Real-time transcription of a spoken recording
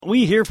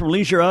We hear from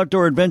Leisure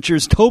Outdoor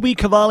Adventures' Toby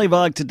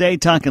Kavalivog today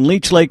talking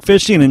Leech Lake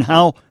fishing and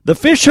how the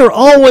fish are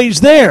always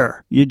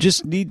there. You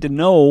just need to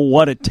know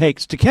what it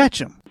takes to catch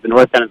them. The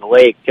north end of the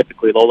lake,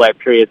 typically low light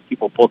periods,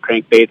 people pull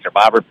crankbaits or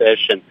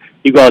bobberfish, and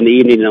you go in the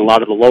evening and a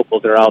lot of the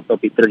locals are out. There'll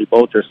be 30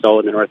 boats or so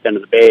in the north end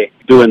of the bay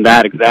doing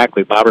that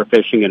exactly, bobber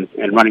fishing and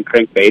running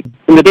crankbaits.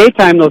 In the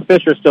daytime, those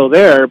fish are still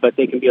there, but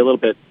they can be a little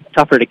bit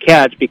tougher to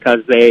catch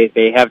because they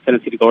have a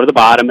tendency to go to the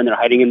bottom and they're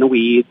hiding in the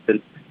weeds,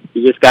 and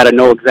you just got to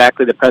know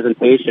exactly the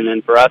presentation.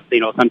 And for us,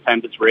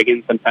 sometimes it's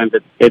rigging, sometimes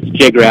it's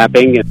jig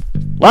wrapping.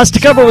 Lots to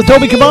cover with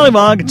Toby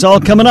Kavalivog. It's all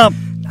coming up.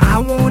 I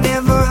won't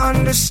ever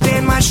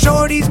understand my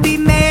shorties be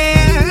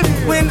mad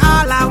when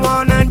all I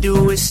wanna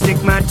do is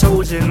stick my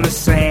toes in the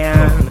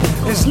sand.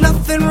 There's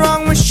nothing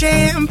wrong with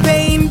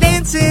champagne,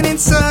 dancing and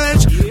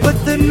such,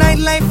 but the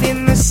nightlife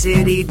in the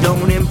city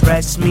don't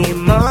impress me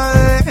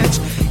much.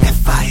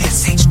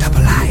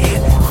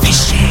 F-I-S-H-I-I-N,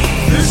 fishing.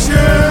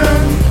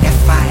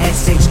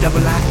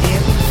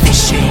 F-I-S-H-I-I-N,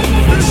 fishing.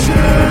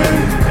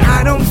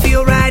 I don't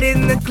feel right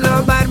in the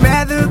club, I'd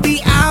rather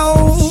be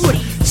out,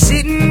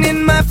 sitting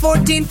in my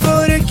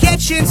 14-footer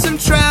catching some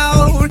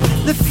trout.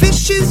 The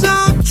fishes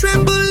all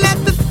tremble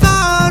at the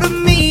thought of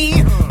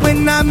me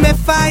when I'm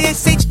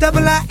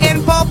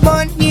F-I-S-H-I-I-N, Paul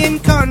Bunyan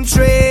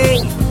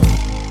country.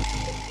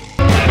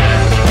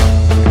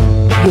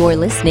 You're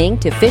listening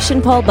to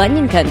Fishin' Paul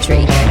Bunyan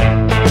Country.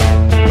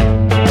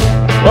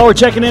 Well, we're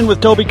checking in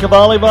with Toby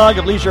Kavalivog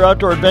of Leisure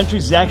Outdoor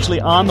Adventures. He's actually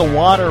on the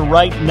water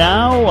right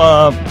now.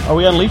 Are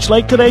we on Leech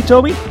Lake today,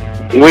 Toby?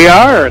 We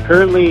are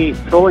currently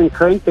throwing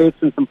crankbaits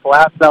and some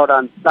flats out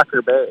on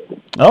Sucker Bay.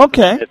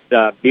 Okay. It's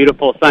a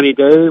beautiful sunny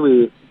day.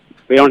 We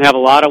don't have a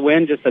lot of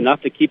wind, just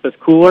enough to keep us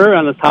cooler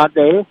on this hot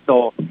day,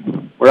 so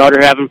we're out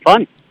here having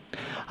fun.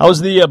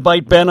 How's the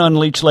bite been on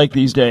Leech Lake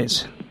these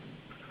days?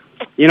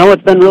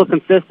 It's been real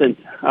consistent.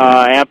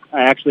 I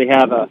actually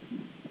have a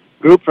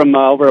group from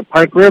over at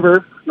Park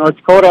River, North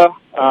Dakota,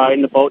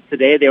 in the boat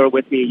today. They were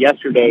with me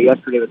yesterday.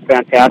 Yesterday was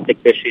fantastic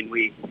fishing.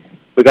 We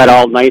got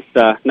all nice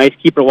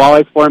keeper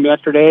walleyes for them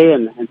yesterday,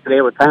 and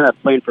today we're kind of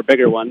playing for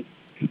bigger ones.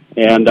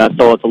 And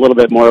so it's a little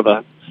bit more of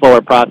a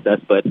slower process.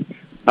 But,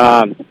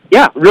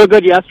 real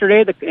good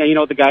yesterday.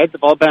 The guides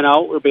have all been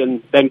out. We've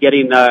been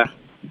getting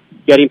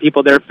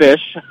people their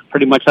fish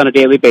pretty much on a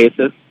daily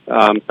basis.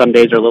 Some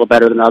days are a little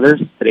better than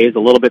others. Today's a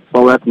little bit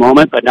slower at the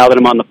moment, but now that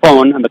I'm on the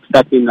phone, I'm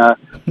expecting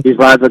these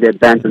rods will get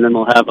bent, and then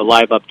we'll have a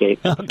live update.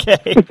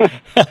 Okay.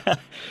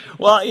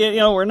 Well,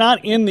 we're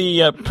not in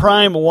the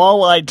prime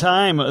walleye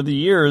time of the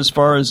year as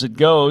far as it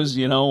goes.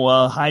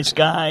 High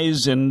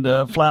skies and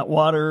flat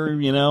water.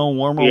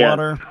 Warmer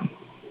water.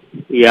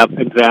 Yep,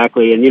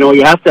 exactly. And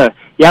you have to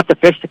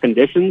fish the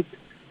conditions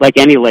like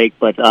any lake,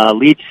 but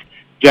Leech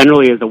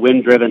generally is a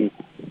wind-driven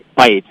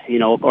bite.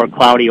 Or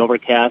cloudy,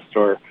 overcast,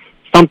 or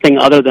something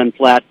other than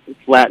flat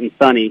and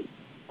sunny.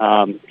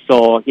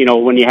 So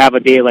when you have a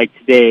day like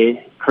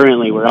today,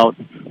 currently we're out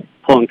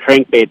pulling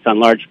crankbaits on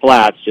large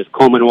flats, just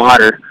combing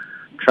water,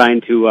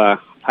 trying to,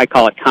 I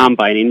call it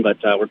combining, but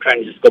we're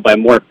trying to just go by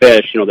more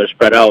fish. They're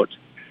spread out.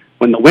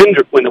 When the wind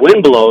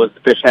blows, the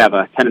fish have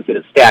a tendency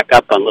to stack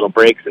up on little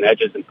breaks and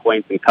edges and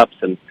points and cups,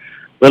 and a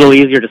little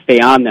easier to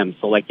stay on them.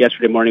 So like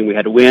yesterday morning, we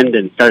had wind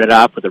and started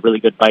off with a really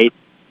good bite.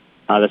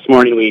 This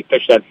morning we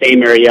fished that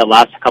same area,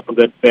 lost a couple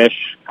good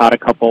fish, caught a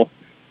couple,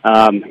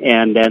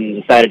 and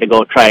then decided to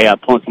go try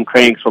pulling some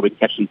cranks where we can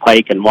catch some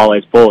pike and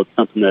walleyes both,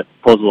 something that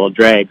pulls a little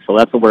drag. So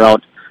that's what we're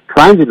out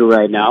trying to do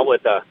right now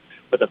with a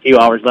few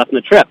hours left in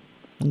the trip.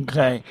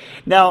 Okay.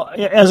 Now,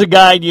 as a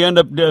guide, you end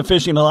up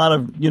fishing a lot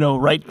of,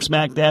 right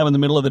smack dab in the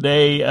middle of the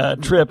day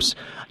trips.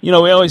 We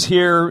always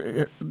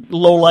hear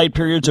low light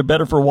periods are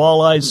better for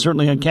walleyes.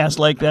 Certainly on Cass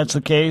Lake, that's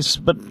the case.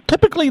 But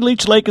typically,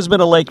 Leech Lake has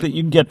been a lake that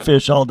you can get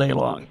fish all day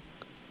long.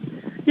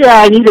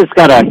 Yeah, and you just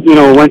gotta,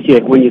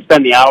 when you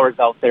spend the hours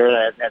out there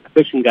as a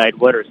fishing guide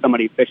would, or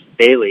somebody who fishes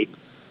daily,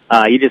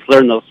 you just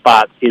learn those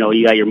spots. You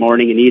got your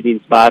morning and evening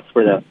spots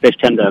where the fish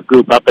tend to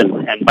group up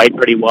and bite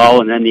pretty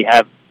well, and then you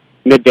have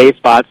midday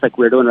spots like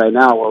we're doing right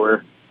now where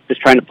we're just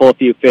trying to pull a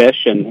few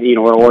fish, and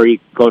or you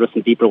go to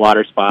some deeper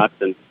water spots,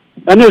 and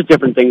there's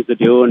different things to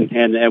do,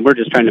 and we're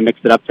just trying to mix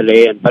it up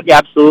today. But yeah,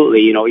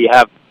 absolutely, you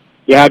have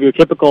your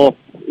typical.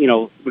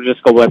 We'll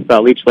just go with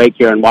Leech Lake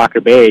here in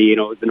Walker Bay.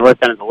 The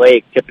north end of the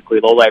lake, typically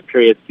low light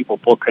periods, people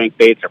pull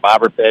crankbaits or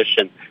bobberfish,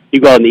 and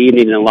you go in the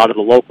evening and a lot of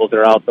the locals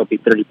are out. There'll be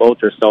 30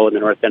 boats or so in the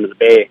north end of the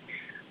bay,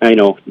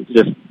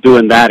 just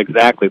doing that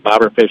exactly,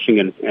 bobber fishing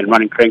and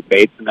running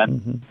crankbaits. And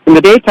then in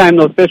the daytime,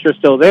 those fish are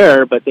still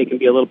there, but they can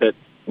be a little bit,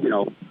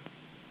 little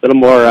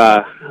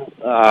more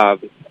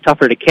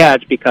tougher to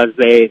catch because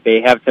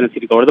they have a tendency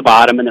to go to the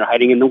bottom and they're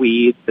hiding in the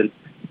weeds, and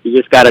you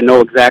just got to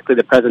know exactly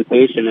the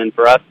presentation. And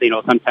for us,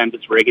 sometimes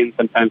it's rigging,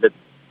 sometimes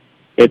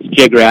it's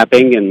jig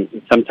wrapping,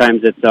 and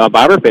sometimes it's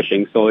bobber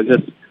fishing. So it's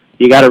just,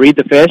 you got to read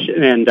the fish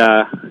and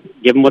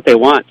give them what they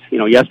want.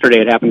 Yesterday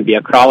it happened to be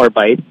a crawler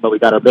bite, but we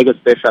got our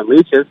biggest fish on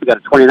leeches. We got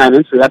a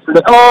 29-incher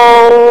yesterday.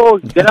 Oh,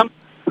 get him?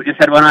 We just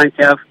had one on,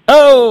 Kev.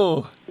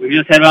 Oh! We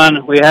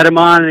had him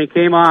on, and he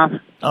came off.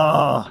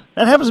 Oh,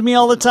 that happens to me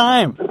all the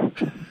time.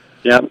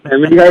 Yep.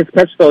 And when you guys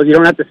catch those, you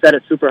don't have to set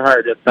it super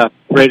hard. It's a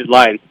braided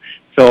line.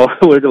 So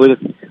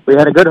we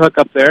had a good hook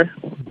up there.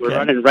 We're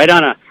running right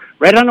on a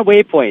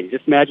waypoint.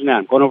 Just imagine that.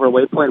 I'm going over a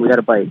waypoint. We got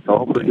a bite. So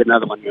hopefully we get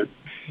another one here.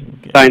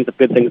 Okay. Signs of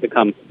good things to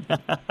come.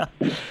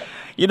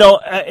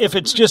 If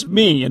it's just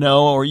me,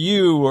 or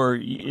you, or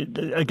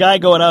a guy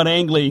going out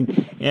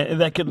angling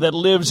that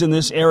lives in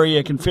this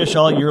area, can fish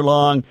all year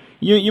long,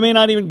 you may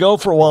not even go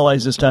for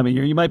walleyes this time of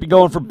year. You might be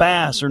going for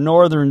bass or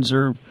northerns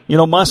or,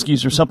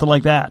 muskies or something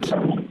like that.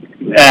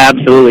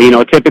 Absolutely.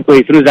 Typically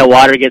as soon as that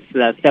water gets to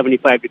that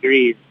 75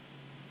 degrees,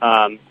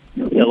 a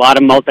lot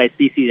of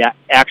multi-species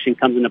action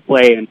comes into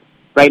play. And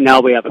right now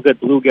we have a good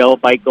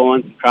bluegill bite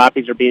going. Some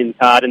crappies are being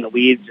caught in the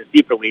weeds, just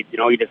deeper weeds.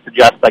 You just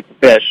adjust like the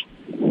fish.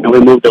 And we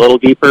moved a little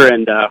deeper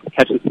and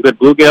catching some good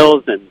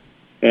bluegills.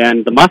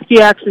 And the muskie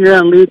action here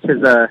on Leech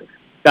has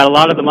got a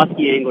lot of the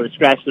muskie anglers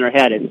scratching their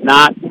head. It's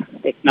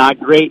not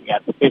great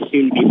yet. The fish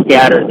seem to be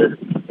scattered.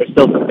 There's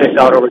still some fish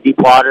out over deep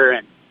water,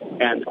 and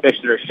the fish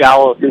that are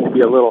shallow seem to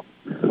be a little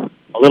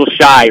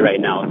shy right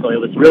now. So it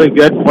was really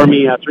good for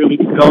me 3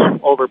 weeks ago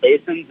over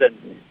basins,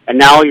 and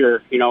now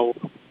you're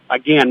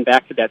again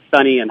back to that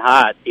sunny and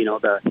hot.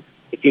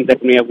 It seems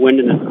like we have wind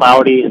and it's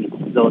cloudy,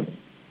 and those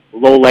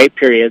low light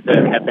periods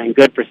have been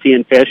good for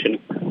seeing fish and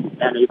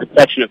even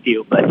catching a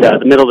few. But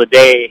the middle of the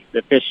day,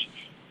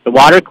 the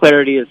water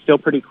clarity is still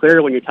pretty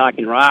clear when you're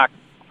talking rock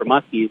for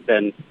muskies,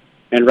 and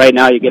right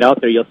now you get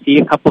out there, you'll see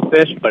a couple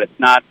fish, but it's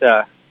not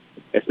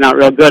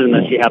real good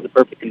unless you have the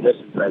perfect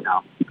conditions right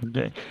now.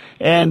 Okay,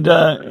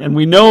 and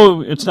we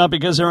know it's not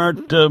because there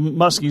aren't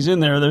muskies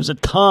in there. There's a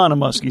ton of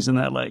muskies in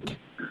that lake.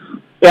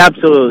 Yeah,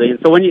 absolutely. And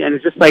so and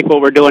it's just like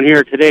what we're doing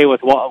here today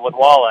with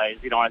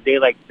walleyes. On a day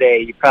like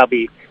today,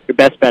 your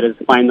best bet is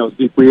to find those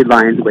deep weed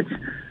lines, which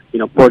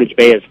Portage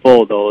Bay is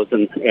full of those,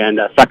 and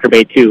Sucker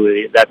Bay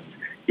too. That's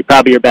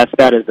probably your best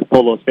bet is to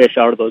pull those fish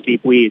out of those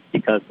deep weeds,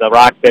 because the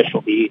rockfish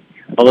will be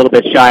a little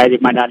bit shy. They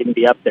might not even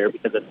be up there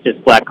because it's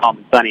just flat, calm,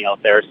 and sunny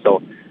out there.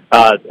 So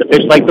the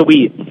fish like the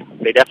weeds.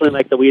 They definitely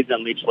like the weeds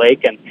on Leech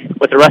Lake. And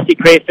with the rusty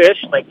crayfish,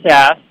 like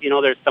Cass,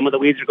 there's some of the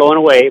weeds are going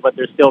away, but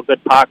there's still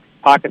good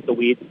pockets of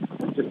weeds,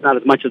 just not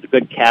as much as the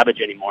good cabbage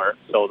anymore.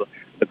 So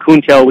the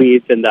coontail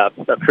weeds and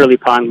the curly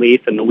pond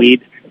leaf and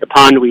the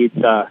pond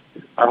weeds are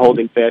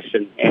holding fish,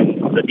 and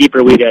the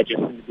deeper weed edges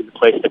seem to be the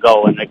place to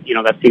go. And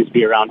that seems to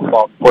be around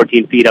 12,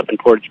 14 feet up in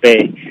Portage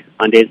Bay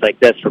on days like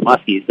this for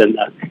muskies. And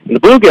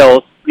the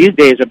bluegills these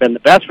days have been the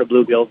best for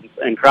bluegills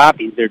and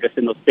crappies. They're just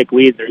in those thick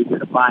weeds. They're easy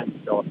to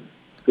find. So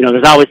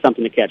there's always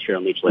something to catch here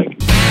on Leech Lake.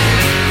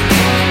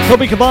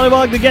 Toby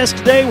Kabalivog, the guest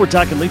today. We're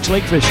talking Leech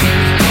Lake fishing.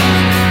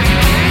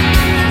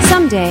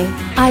 Someday,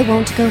 I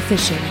won't go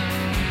fishing.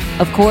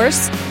 Of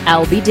course,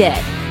 I'll be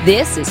dead.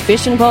 This is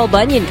Fishin' Paul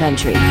Bunyan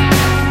Country.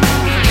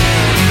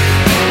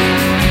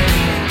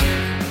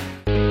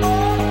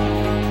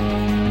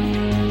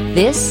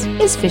 This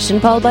is Fishin'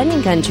 Paul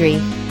Bunyan Country.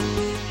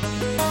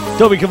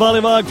 Toby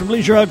Kabalivog from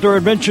Leisure Outdoor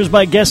Adventures,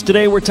 my guest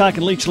today. We're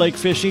talking Leech Lake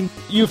fishing.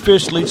 You've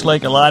fished Leech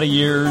Lake a lot of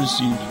years.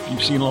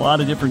 You've seen a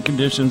lot of different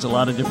conditions, a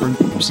lot of different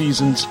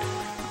seasons.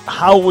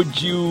 How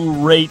would you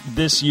rate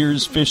this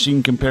year's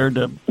fishing compared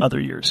to other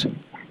years?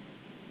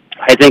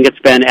 I think it's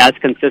been as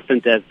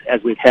consistent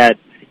as we've had,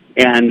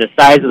 and the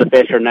size of the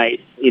fish are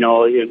nice.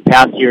 In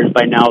past years,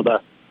 by now,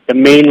 the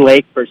main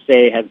lake, per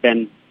se, has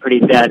been pretty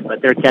dead,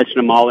 but they're catching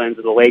them all ends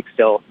of the lake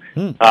still.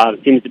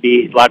 Seems to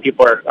be a lot of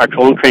people are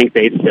trolling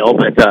crankbait still,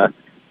 but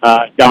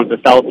down at the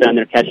south end,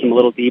 they're catching them a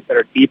little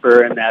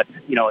deeper in that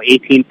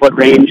 18-foot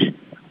range,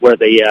 where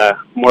the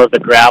more of the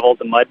gravel,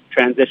 the mud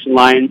transition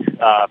lines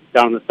down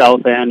on the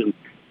south end,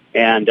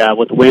 and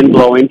with the wind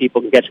blowing,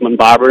 people can catch them on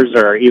bobbers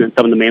or even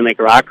some of the main lake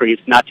rock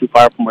reefs, not too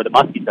far from where the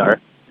muskies are.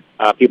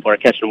 People are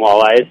catching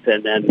walleyes,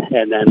 and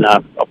then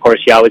of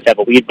course you always have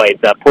a weed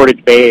bite.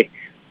 Portage Bay,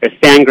 there's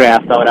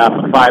sandgrass out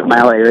off the 5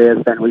 mile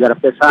areas, and we got a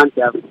fish on,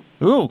 Kevin.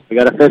 Ooh. We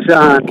got a fish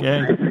on.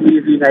 Okay. Nice and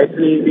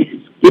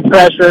easy. Keep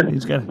pressure.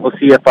 We'll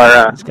see if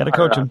he's got to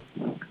coach him.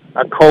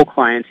 Our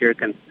co-client here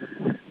can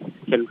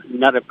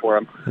nut it for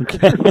him.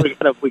 Okay.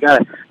 we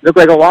got look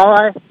like a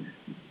walleye.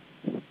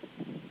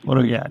 What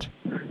do we got?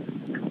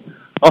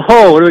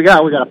 Oh, what do we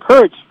got? We got a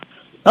perch.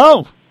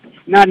 Oh.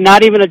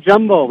 Not even a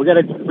jumbo. We got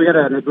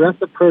an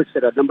aggressive perch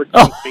at a number 6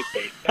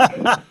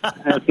 crankbait.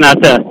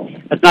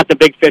 That's not the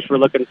big fish we're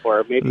looking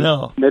for. Maybe a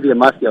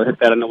muskie will hit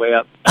that on the way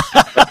up.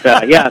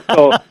 But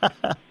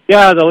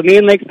the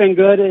main lake's been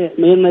good.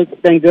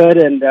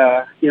 And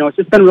it's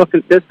just been real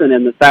consistent.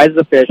 And the size of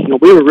the fish,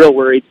 we were real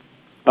worried.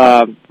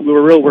 We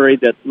were real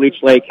worried that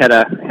Leech Lake had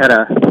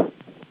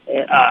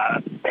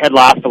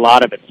lost a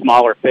lot of its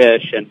smaller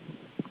fish, and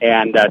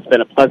it's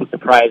been a pleasant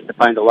surprise to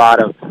find a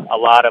lot of.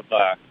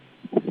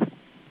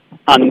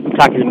 I'm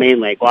talking the main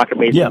lake. Walker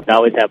Basin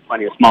always have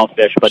plenty of small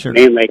fish, but the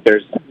main lake,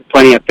 there's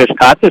plenty of fish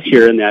caught this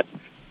year in that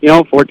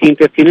 14,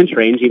 15-inch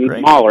range, even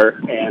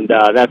smaller, and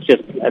that's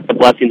a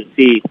blessing to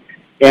see.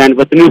 And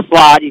with the new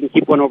slot, you can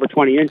keep one over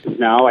 20 inches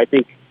now. I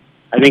think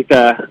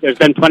there's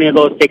been plenty of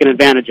those taken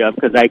advantage of,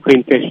 because I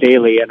clean fish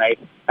daily, and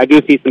I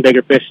do see some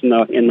bigger fish in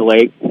the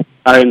lake.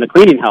 are in the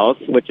cleaning house,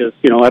 which is,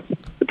 that's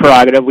the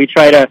prerogative. We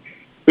try to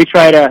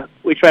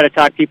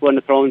talk people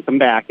into throwing some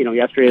back.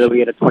 Yesterday we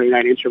had a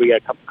 29-incher. We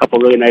got a couple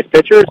really nice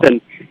pitchers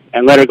and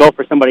let her go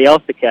for somebody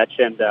else to catch.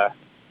 And,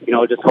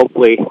 just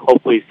hopefully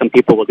some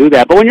people will do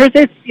that. But when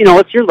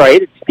it's your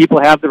right. People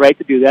have the right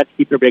to do that, to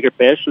keep their bigger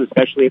fish, and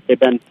especially if they've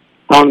been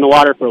pounding the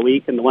water for a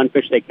week and the one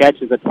fish they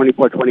catch is a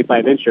 24,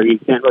 25-incher. You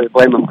can't really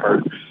blame them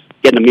for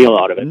getting a meal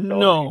out of it. So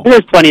No.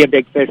 there's plenty of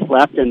big fish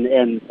left,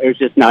 and there's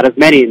just not as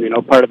many. And,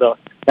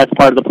 that's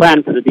part of the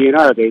plan for the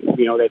DNR. They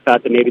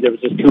thought that maybe there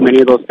was just too many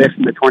of those fish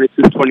in the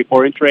 22 to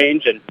 24-inch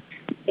range,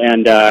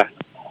 and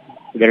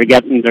they're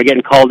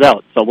getting called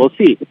out. So we'll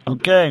see.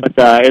 Okay. But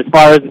as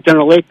far as the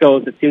General Lake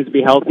goes, it seems to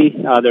be healthy.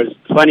 There's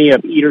plenty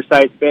of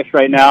eater-sized fish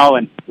right now,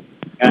 and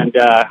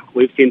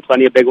we've seen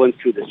plenty of big ones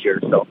too this year.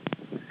 So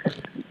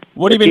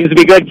What it seems to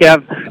be good,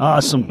 Kev.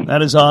 Awesome.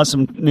 That is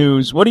awesome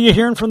news. What are you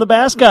hearing from the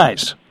bass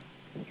guys?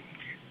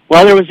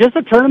 Well, there was just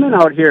a tournament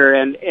out here,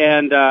 and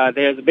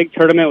there's a big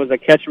tournament. It was a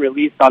catch and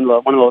release on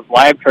one of those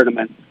live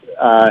tournaments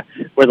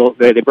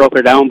where they broke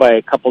her down by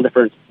a couple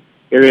different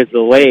areas of the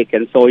lake.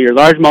 And so your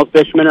largemouth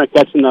fishermen are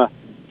catching the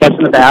bass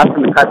in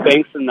the cut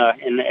banks and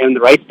the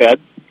rice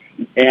beds.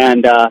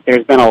 And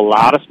there's been a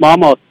lot of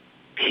smallmouth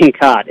being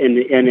caught.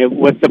 And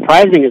what's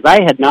surprising is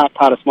I had not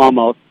caught a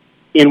smallmouth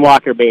in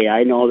Walker Bay.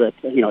 I know that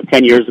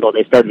 10 years ago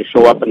they started to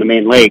show up in the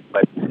main lake,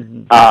 but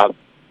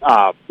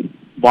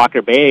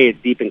Walker Bay is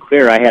deep and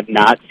clear. I had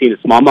not seen a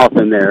smallmouth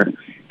in there, and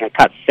I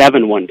caught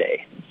 7 one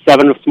day.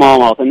 7 of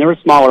smallmouth, and there were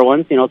smaller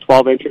ones,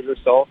 12 inches or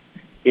so,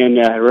 in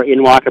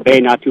Walker Bay,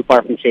 not too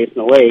far from Chasing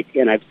the Lake.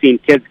 And I've seen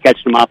kids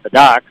catching them off the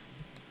docks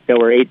that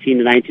were 18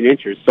 to 19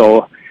 inches.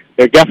 So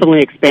they're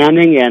definitely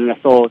expanding. And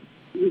so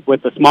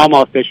with the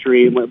smallmouth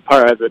fishery,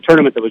 part of the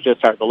tournament that was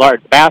just out, the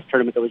large bass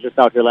tournament that was just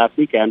out here last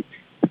weekend,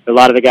 a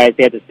lot of the guys,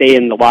 they had to stay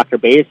in the Walker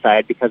Bay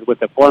side because with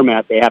the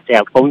format they have to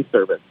have phone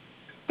service.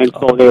 And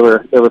so they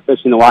were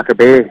fishing the Walker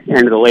Bay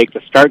end of the lake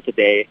to start the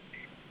day,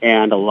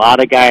 and a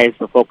lot of guys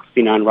were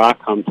focusing on rock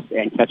humps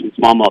and catching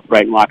smallmouth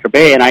right in Walker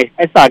Bay. And I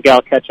saw a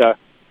gal catch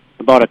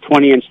about a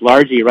 20-inch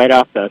largie right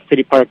off the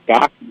City Park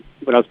dock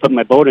when I was putting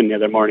my boat in the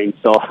other morning.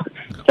 So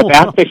the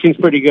bass fishing's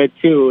pretty good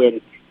too,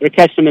 and they're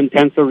catching them in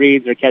pencil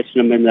reeds, they're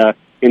catching them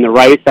in the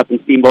rice up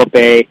in Steamboat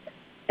Bay,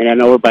 and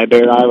then over by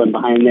Bear Island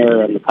behind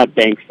there, and the cut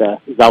banks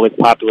is always a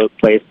popular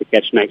place to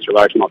catch nice or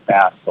largemouth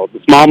bass. So the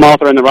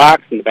smallmouth are in the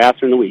rocks, and the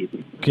bass are in the weeds.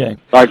 Okay.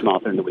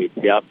 Largemouth are in the weeds,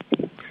 yep.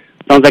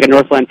 Sounds like a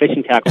Northland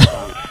fishing tackle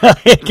song.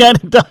 It kind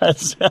of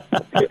does.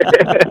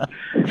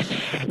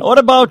 What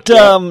about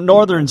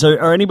northerns?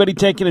 Are anybody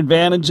taking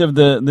advantage of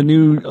the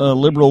new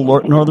liberal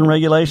northern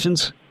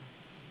regulations?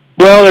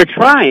 Well, they're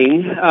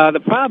trying. The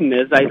problem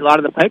is a lot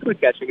of the pike we're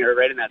catching are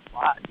right in that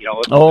spot.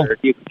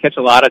 You can catch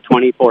a lot of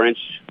 23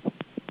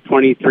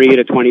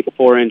 to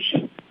 24-inch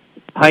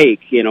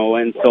pike,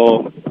 and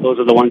so those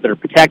are the ones that are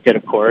protected,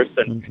 of course.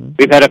 And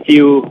we've had a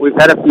few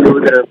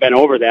that have been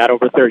over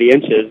 30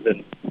 inches,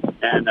 and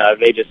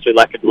they just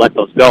elected to let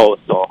those go.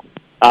 So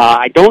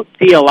I don't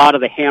see a lot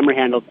of the hammer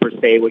handles per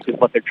se, which is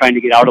what they're trying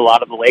to get out a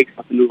lot of the lakes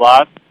with the new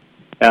laws.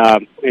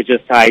 It's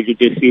just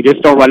you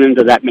just don't run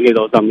into that many of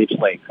those on Leech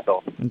Lake.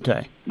 So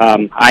okay.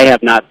 I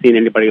have not seen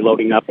anybody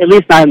loading up, at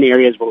least not in the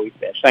areas where we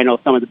fish. I know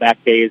some of the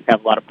back bays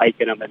have a lot of pike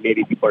in them, and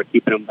maybe people are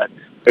keeping them, but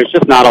there's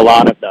just not a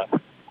lot of the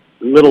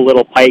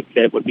little pike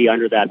that would be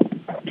under that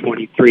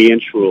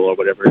 23-inch rule or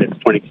whatever it is,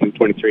 22,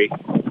 23.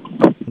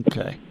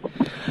 Okay.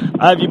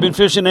 Have you been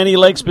fishing any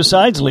lakes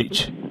besides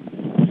Leech?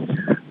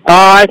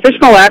 I fished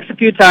Mille Lacs a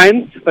few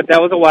times, but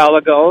that was a while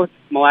ago.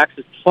 Mille Lacs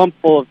is plump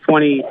full of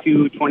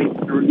 22,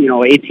 23,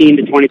 18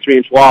 to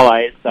 23-inch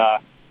walleyes.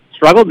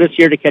 Struggled this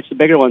year to catch the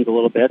bigger ones a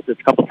little bit. There's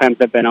a couple times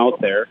I've been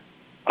out there.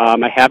 I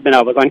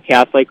was on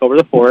Cass Lake over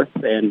the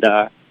 4th, and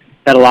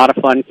had a lot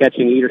of fun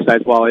catching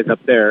eater-sized walleyes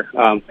up there.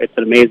 It's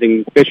an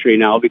amazing fishery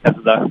now because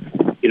of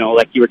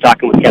like you were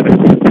talking with Kevin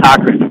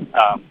Cochran,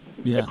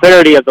 the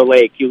clarity of the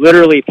lake.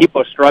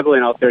 People are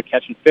struggling out there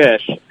catching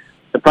fish.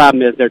 The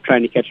problem is they're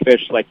trying to catch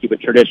fish like you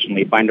would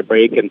traditionally, find a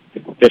break and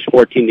fish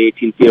 14 to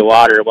 18 feet of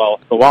water. Well,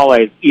 the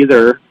walleyes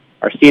either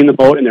are seeing the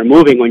boat and they're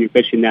moving when you're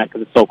fishing that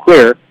because it's so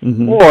clear,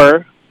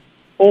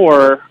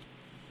 or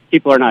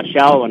people are not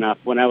shallow enough.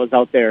 When I was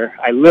out there,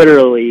 I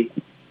literally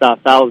saw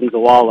thousands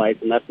of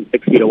walleyes in less than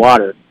 6 feet of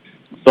water.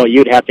 So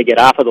you'd have to get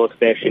off of those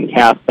fish and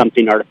cast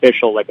something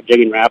artificial like a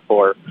jigging Rap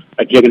or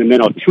a jig and a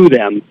minnow to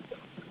them.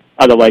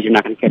 Otherwise, you're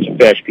not going to catch a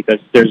fish because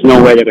there's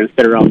no way they're going to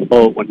sit around the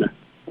boat when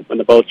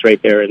the boat's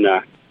right there and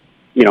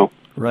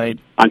right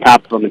on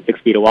top of them in 6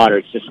 feet of water.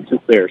 It's just too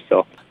clear.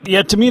 So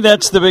yeah, to me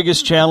that's the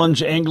biggest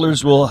challenge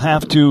anglers will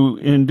have to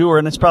endure,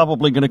 and it's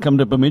probably going to come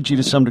to Bemidji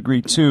to some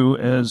degree too,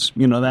 as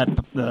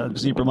that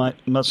zebra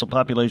mussel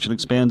population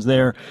expands.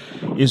 There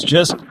is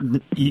just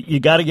you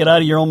got to get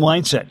out of your own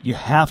mindset. You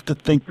have to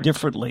think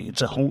differently.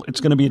 It's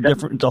going to be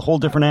it's a whole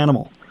different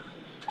animal.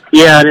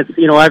 Yeah, and it's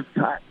I've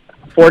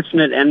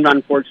fortunate and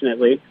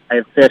unfortunately,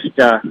 I've fished,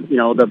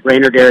 the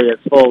Brainerd area is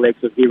full of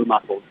lakes with zebra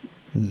mussels.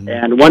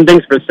 And one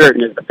thing's for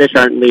certain is the fish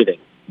aren't leaving.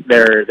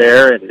 They're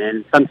there, and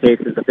in some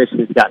cases the fishing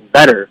has gotten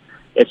better.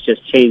 it's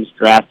just changed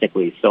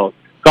drastically. So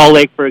Gull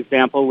Lake, for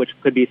example, which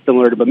could be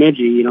similar to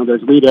Bemidji,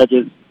 there's weed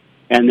edges,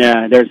 and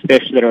there's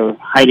fish that are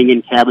hiding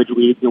in cabbage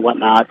weeds and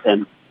whatnot,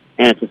 and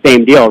it's the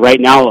same deal. Right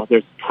now,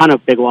 there's a ton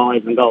of big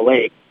walleyes in Gull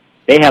Lake.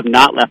 They have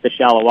not left the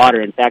shallow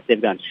water. In fact,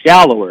 they've gone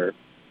shallower.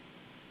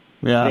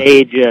 Yeah.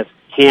 They just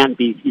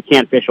you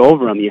can't fish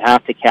over them. You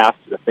have to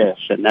cast to the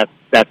fish, and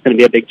that's going to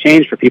be a big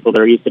change for people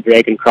that are used to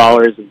dragging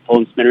crawlers and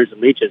pulling spinners and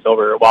leeches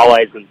over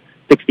walleyes in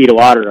 6 feet of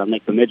water on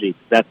Lake Bemidji.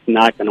 That's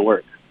not going to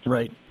work.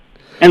 Right.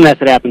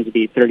 Unless it happens to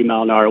be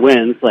 30-mile-an-hour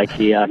winds like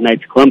the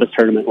Knights of Columbus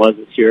tournament was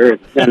this year.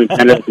 Then it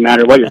doesn't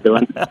matter what you're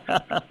doing.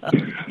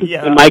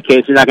 Yeah. In my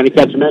case, you're not going to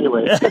catch them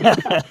anyway.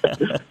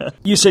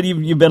 You said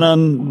you've been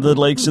on the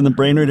lakes in the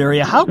Brainerd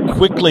area. How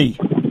quickly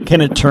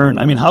can it turn?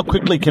 I mean, how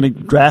quickly can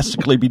it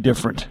drastically be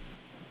different?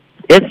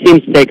 It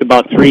seems to take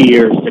about 3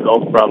 years to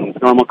go from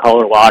normal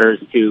color waters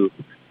to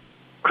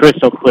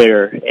crystal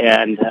clear,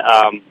 and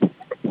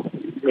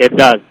it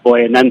does,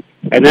 boy. And then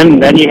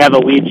you have a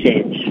weed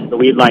change. The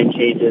weed line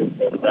changes,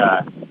 and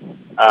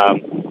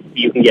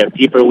you can get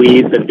deeper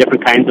weeds and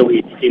different kinds of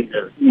weeds.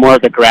 More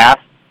of the grass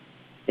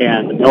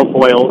and the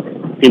milfoils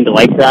seem to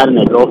like that, and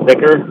they grow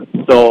thicker.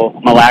 So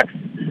Mille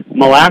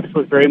Lacs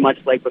was very much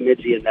like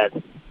Bemidji in that,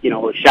 it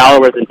was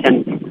shallower than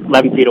 10,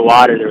 11 feet of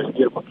water. There was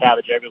beautiful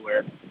cabbage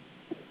everywhere.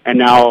 And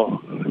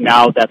now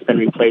that's been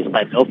replaced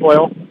by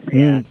milfoil,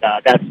 and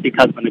that's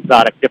because of an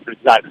different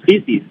exotic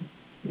species.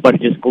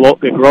 But it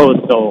grows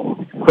so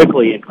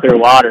quickly in clear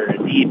water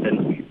and deep,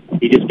 and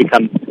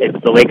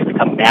the lakes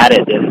become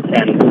matted, and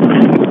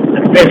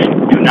the fish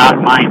do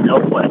not mind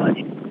milfoil. I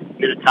mean,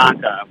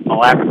 Minnetonka, Mille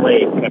Lacs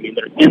Lake,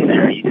 they're in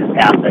there. You just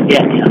have to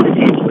change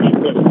where you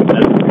fish,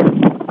 because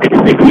it's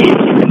a big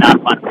change. You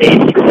cannot find bait.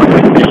 You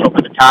can fish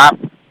over the top,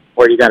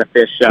 or you got to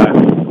fish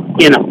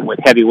in them with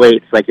heavy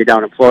weights like you're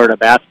down in Florida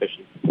bass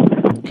fishing.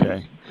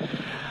 Okay.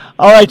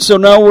 All right, so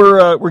now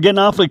we're getting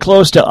awfully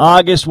close to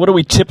August. What do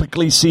we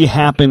typically see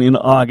happen in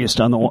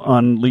August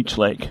on Leech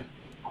Lake?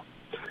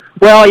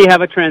 Well, you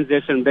have a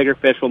transition. Bigger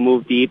fish will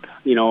move deep,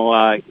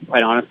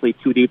 quite honestly,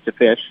 too deep to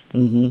fish.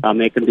 Mm-hmm.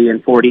 They can be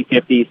in 40,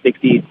 50,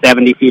 60,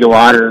 70 feet of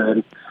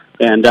water,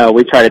 and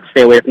we try to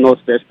stay away from those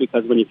fish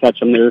because when you catch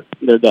them, they're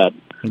dead.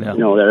 Yeah.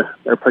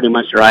 They're pretty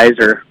much, their eyes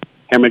are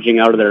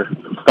hemorrhaging out of their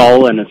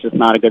skull, and it's just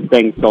not a good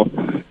thing. So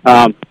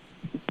try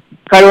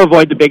to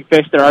avoid the big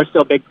fish. There are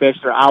still big fish.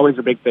 There always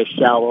are big fish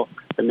shallow.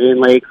 The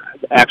main lake,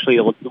 actually,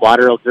 the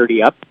water will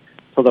dirty up,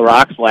 so the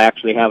rocks will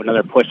actually have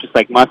another push, just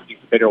like muskies.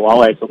 The bigger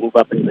walleyes will move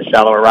up into the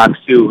shallower rocks,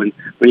 too. And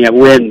when you have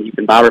wind, you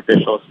can bobber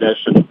fish those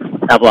fish and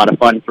have a lot of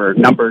fun for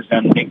numbers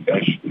and big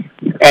fish.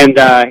 And,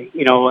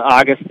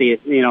 August,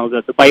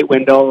 the bite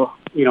window,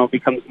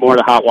 becomes more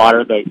the hot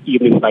water. The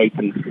evening bite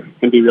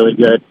can be really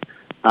good.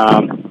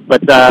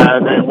 But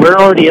we're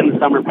already in the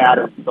summer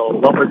pattern, so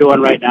what we're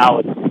doing right now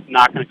is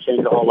not going to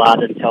change a whole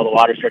lot until the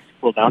water starts to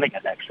cool down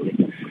again, actually.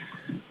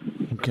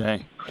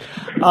 Okay.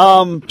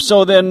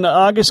 So then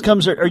August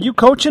comes. Are you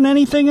coaching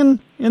anything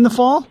in the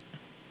fall?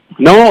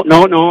 No.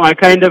 I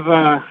kind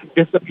of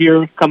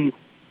disappear come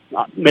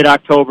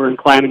mid-October and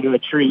climb into a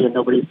tree, and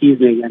nobody sees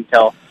me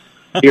until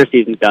deer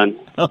season's done.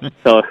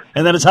 So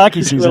and then it's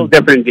hockey season. It's a little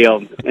different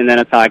deal. And then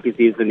it's hockey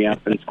season,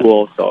 in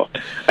school. So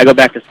I go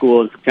back to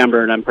school in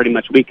September, and I'm pretty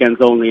much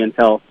weekends only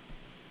until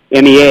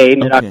MEA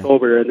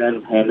mid-October, and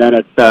then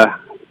it's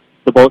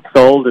the boat's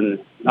sold, and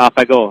off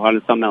I go on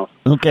to something else.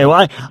 Okay,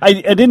 well, I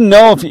didn't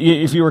know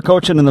if you were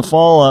coaching in the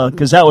fall,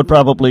 because that would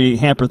probably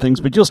hamper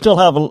things, but you'll still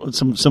have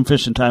some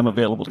fishing time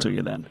available to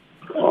you then.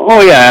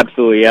 Oh, yeah,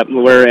 absolutely. Yep.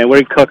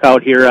 We cook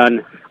out here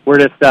we're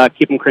just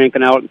keep them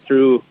cranking out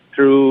through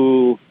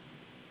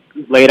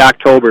late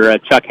October.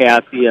 Chuck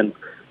Hassey and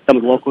some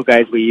of the local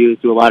guys we use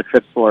do a lot of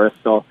trips for us,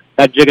 so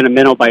that jig and a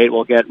minnow bite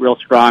will get real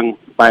strong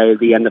by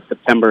the end of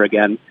September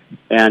again.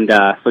 And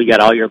so you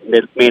got all your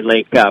main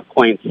lake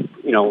points,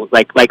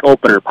 like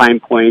Opener, Pine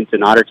Point,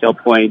 and Ottertail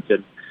Point,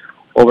 and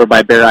over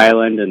by Bear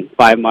Island and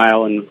 5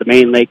 Mile, and the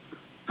main lake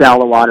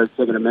shallow water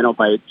jig and a minnow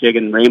bite. Jig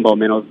and rainbow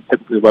minnows is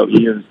typically what we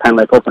use, kind of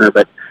like Opener,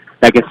 but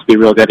that gets to be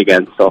real good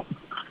again. So.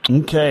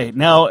 Okay.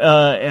 Now,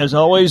 as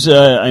always,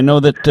 I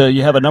know that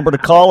you have a number to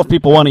call if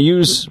people want to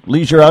use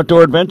Leisure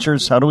Outdoor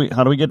Adventures. How do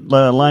we get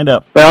lined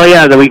up? Well,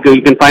 yeah,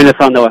 you can find us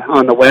on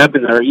the web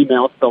and our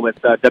email. So it's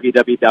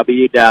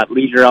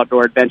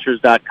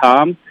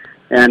www.leisureoutdooradventures.com,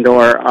 and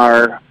or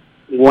our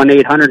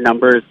 1-800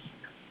 number is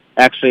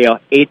actually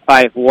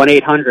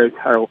 1-800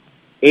 or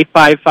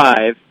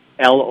 855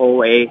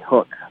 LOA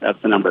hook.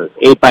 That's the number.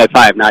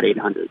 855, not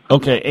 800.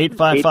 Okay,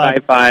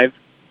 855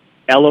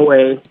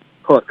 LOA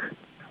hook.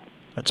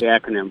 That's the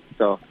acronym.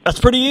 So that's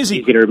pretty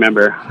easy to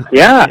remember.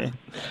 Yeah. Okay.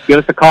 Give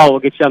us a call. We'll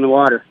get you on the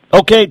water.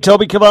 Okay,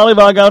 Toby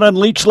Kavalivog out on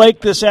Leech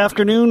Lake this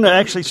afternoon.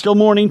 Actually, still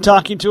morning,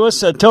 talking to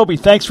us. Toby,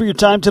 thanks for your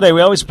time today.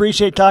 We always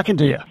appreciate talking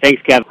to you.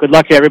 Thanks, Kev. Good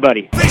luck to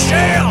everybody. Fish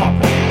ale,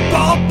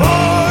 Bob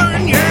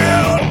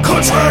Bunyan,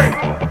 country.